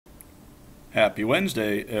Happy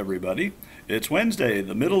Wednesday, everybody. It's Wednesday,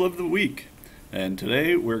 the middle of the week, and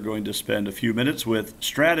today we're going to spend a few minutes with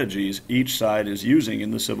strategies each side is using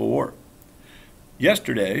in the Civil War.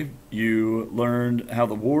 Yesterday, you learned how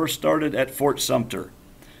the war started at Fort Sumter.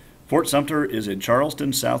 Fort Sumter is in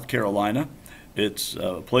Charleston, South Carolina. It's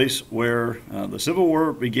a place where the Civil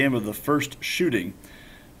War began with the first shooting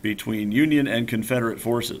between Union and Confederate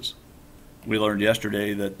forces. We learned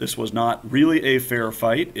yesterday that this was not really a fair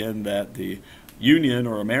fight in that the Union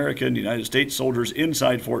or American United States soldiers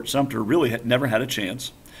inside Fort Sumter really never had a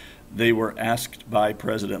chance. They were asked by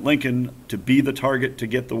President Lincoln to be the target to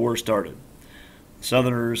get the war started. The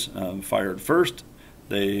Southerners fired first.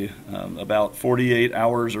 About 48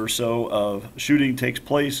 hours or so of shooting takes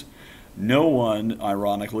place. No one,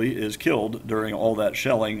 ironically, is killed during all that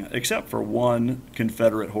shelling except for one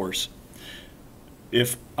Confederate horse.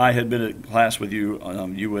 If I had been in class with you,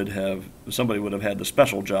 somebody would have had the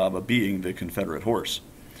special job of being the Confederate horse.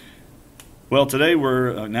 Well, today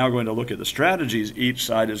we're now going to look at the strategies each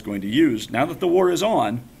side is going to use. Now that the war is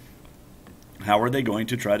on, how are they going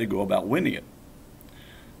to try to go about winning it?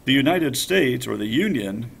 The United States, or the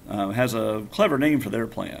Union, has a clever name for their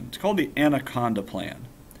plan. It's called the Anaconda Plan.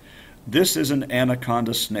 This is an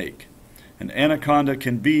anaconda snake. An anaconda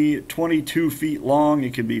can be 22 feet long.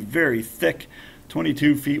 It can be very thick.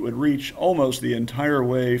 22 feet would reach almost the entire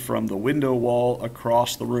way from the window wall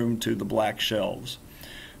across the room to the black shelves.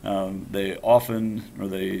 They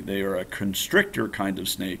are a constrictor kind of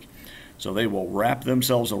snake, so they will wrap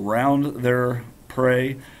themselves around their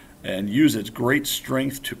prey and use its great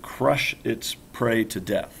strength to crush its prey to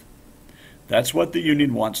death. That's what the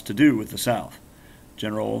Union wants to do with the South.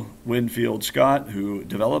 General Winfield Scott, who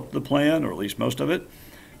developed the plan, or at least most of it,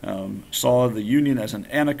 saw the Union as an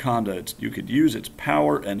anaconda. You could use its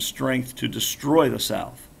power and strength to destroy the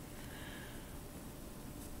South.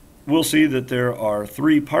 We'll see that there are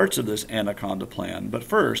three parts of this anaconda plan, but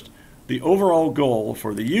first, the overall goal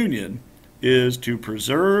for the Union is to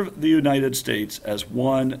preserve the United States as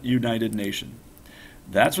one united nation.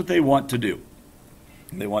 That's what they want to do.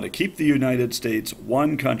 They want to keep the United States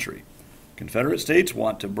one country. Confederate states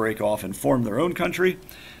want to break off and form their own country,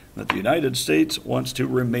 but the United States wants to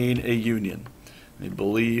remain a union. They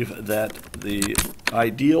believe that the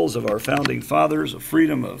ideals of our founding fathers of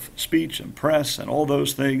freedom of speech and press and all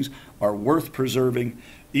those things are worth preserving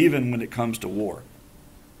even when it comes to war.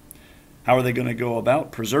 How are they going to go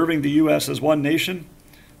about preserving the U.S. as one nation?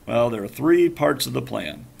 Well, there are three parts of the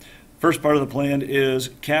plan. First part of the plan is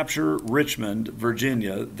capture Richmond,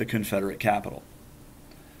 Virginia, the Confederate capital.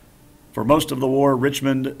 For most of the war,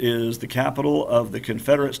 Richmond is the capital of the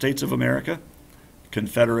Confederate States of America.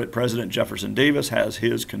 Confederate President Jefferson Davis has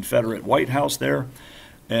his Confederate White House there,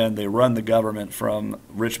 and they run the government from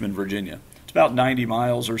Richmond, Virginia. It's about 90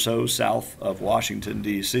 miles or so south of Washington,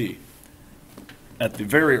 D.C. At the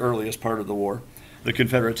very earliest part of the war, the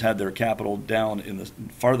Confederates had their capital down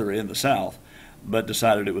farther in the south, but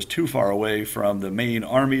decided it was too far away from the main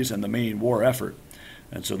armies and the main war effort,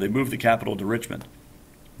 and so they moved the capital to Richmond.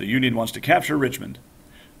 The Union wants to capture Richmond.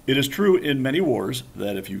 It is true in many wars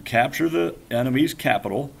that if you capture the enemy's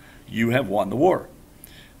capital, you have won the war.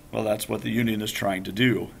 Well, that's what the Union is trying to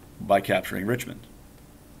do by capturing Richmond.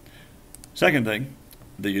 Second thing,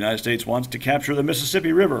 the United States wants to capture the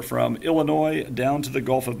Mississippi River from Illinois down to the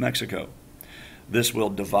Gulf of Mexico. This will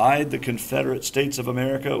divide the Confederate States of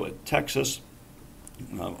America with Texas,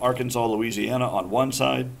 Arkansas, Louisiana on one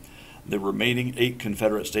side, the remaining 8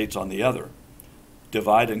 Confederate states on the other.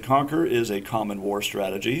 Divide and conquer is a common war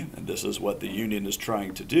strategy, and this is what the Union is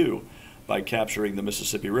trying to do by capturing the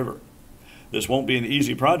Mississippi River. This won't be an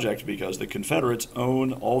easy project because the Confederates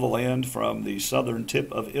own all the land from the southern tip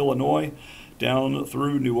of Illinois down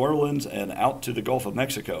through New Orleans and out to the Gulf of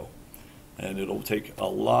Mexico. And it'll take a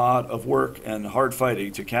lot of work and hard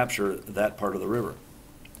fighting to capture that part of the river.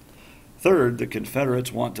 Third,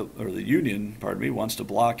 the Union wants to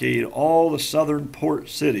blockade all the southern port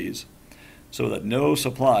cities so that no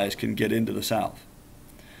supplies can get into the South.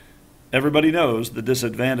 Everybody knows the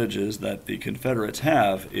disadvantages that the Confederates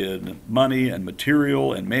have in money and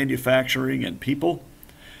material and manufacturing and people.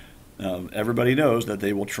 Everybody knows that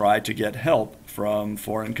they will try to get help from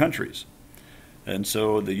foreign countries. And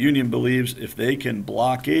so the Union believes if they can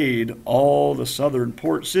blockade all the southern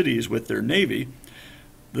port cities with their navy,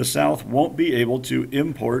 the South won't be able to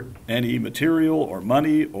import any material or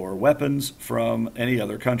money or weapons from any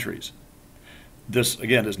other countries. This,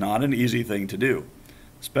 again, is not an easy thing to do,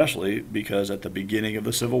 especially because at the beginning of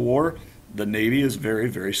the Civil War, the Navy is very,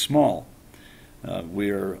 very small.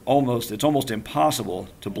 It's almost impossible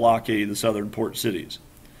to blockade the southern port cities.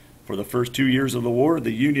 For the first 2 years of the war,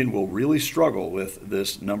 the Union will really struggle with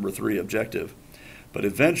this number 3 objective. But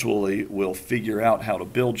eventually, we'll figure out how to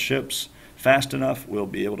build ships fast enough, we'll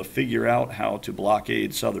be able to figure out how to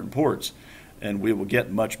blockade southern ports, and we will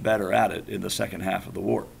get much better at it in the second half of the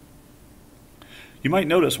war. You might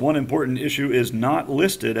notice one important issue is not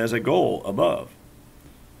listed as a goal above.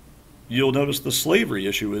 You'll notice the slavery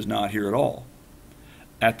issue is not here at all.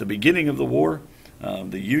 At the beginning of the war,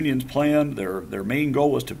 the Union's plan, their main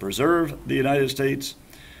goal was to preserve the United States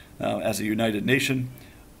as a united nation.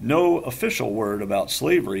 No official word about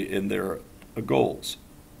slavery in their goals.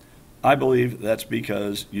 I believe that's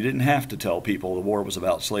because you didn't have to tell people the war was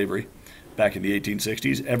about slavery. Back in the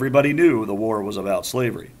 1860s, everybody knew the war was about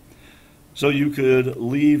slavery. So you could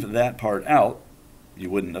leave that part out. You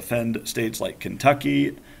wouldn't offend states like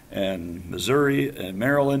Kentucky and Missouri and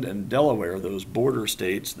Maryland and Delaware, those border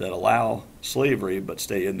states that allow slavery but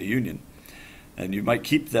stay in the Union. And you might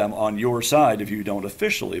keep them on your side if you don't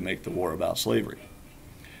officially make the war about slavery.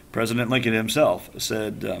 President Lincoln himself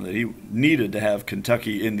said that he needed to have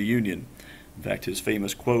Kentucky in the Union. In fact, his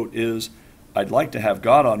famous quote is, "I'd like to have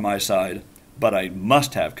God on my side, but I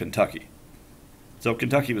must have Kentucky." So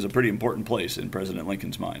Kentucky was a pretty important place in President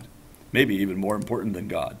Lincoln's mind, maybe even more important than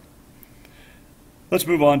God. Let's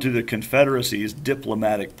move on to the Confederacy's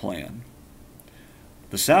diplomatic plan.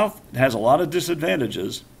 The South has a lot of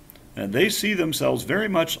disadvantages, and they see themselves very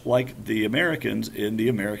much like the Americans in the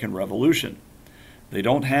American Revolution. They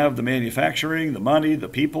don't have the manufacturing, the money, the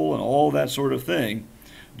people, and all that sort of thing,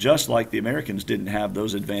 just like the Americans didn't have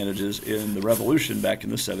those advantages in the Revolution back in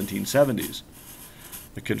the 1770s.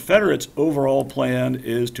 The Confederates' overall plan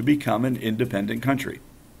is to become an independent country,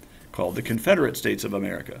 called the Confederate States of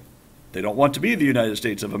America. They don't want to be the United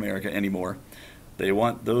States of America anymore. They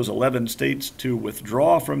want those 11 states to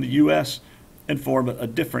withdraw from the U.S. and form a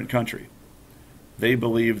different country. They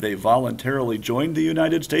believe they voluntarily joined the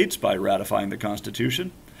United States by ratifying the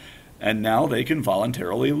Constitution, and now they can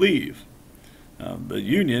voluntarily leave. The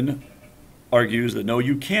Union argues that no,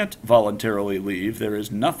 you can't voluntarily leave. There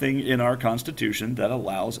is nothing in our Constitution that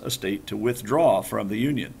allows a state to withdraw from the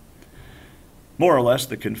Union. More or less,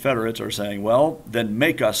 the Confederates are saying, well, then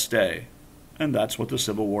make us stay. And that's what the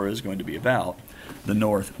Civil War is going to be about, the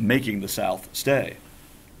North making the South stay,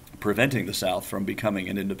 preventing the South from becoming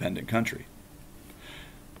an independent country.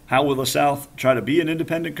 How will the South try to be an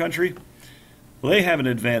independent country? Well, they have an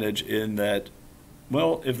advantage in that,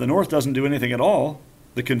 well, if the North doesn't do anything at all,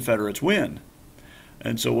 the Confederates win.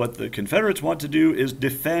 And so what the Confederates want to do is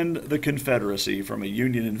defend the Confederacy from a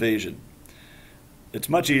Union invasion. It's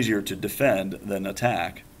much easier to defend than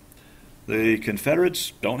attack. The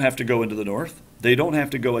Confederates don't have to go into the North. They don't have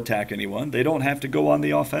to go attack anyone. They don't have to go on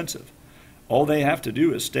the offensive. All they have to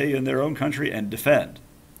do is stay in their own country and defend.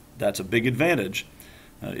 That's a big advantage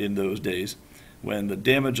in those days, when the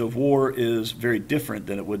damage of war is very different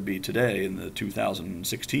than it would be today in the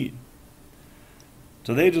 2016.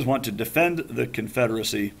 So they just want to defend the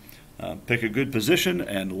Confederacy, pick a good position,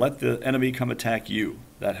 and let the enemy come attack you.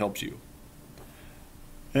 That helps you.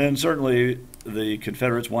 And certainly the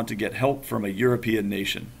Confederates want to get help from a European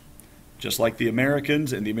nation. Just like the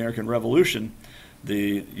Americans in the American Revolution,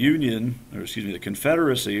 the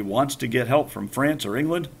Confederacy wants to get help from France or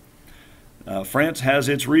England. France has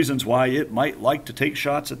its reasons why it might like to take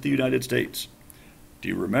shots at the United States. Do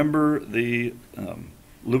you remember the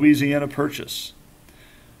Louisiana Purchase?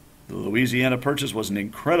 The Louisiana Purchase was an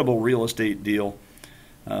incredible real estate deal,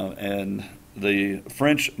 and the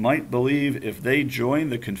French might believe if they join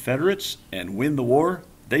the Confederates and win the war,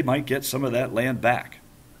 they might get some of that land back.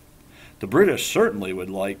 The British certainly would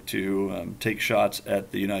like to take shots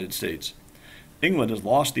at the United States. England has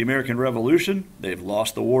lost the American Revolution. They've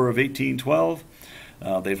lost the War of 1812.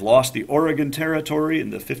 They've lost the Oregon Territory in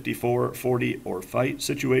the 54-40 or fight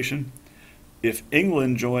situation. If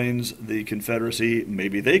England joins the Confederacy,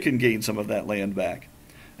 maybe they can gain some of that land back.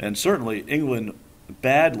 And certainly England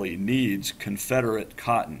badly needs Confederate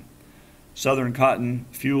cotton. Southern cotton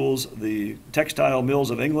fuels the textile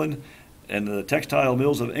mills of England, and the textile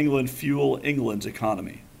mills of England fuel England's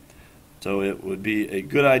economy. So it would be a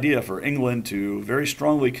good idea for England to very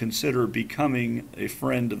strongly consider becoming a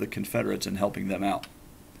friend of the Confederates and helping them out.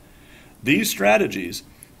 These strategies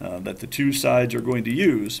that the two sides are going to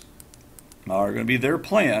use are going to be their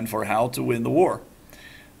plan for how to win the war.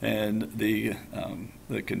 And the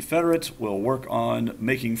Confederates will work on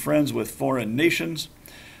making friends with foreign nations.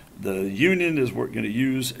 The Union is going to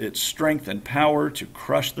use its strength and power to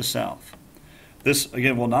crush the South. This,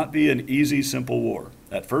 again, will not be an easy, simple war.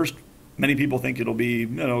 At first, many people think it'll be,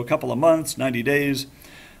 a couple of months, 90 days.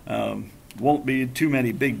 Won't be too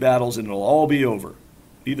many big battles, and it'll all be over.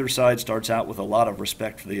 Neither side starts out with a lot of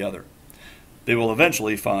respect for the other. They will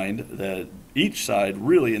eventually find that each side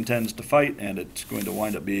really intends to fight, and it's going to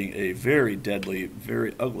wind up being a very deadly,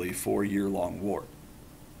 very ugly 4-year-long war.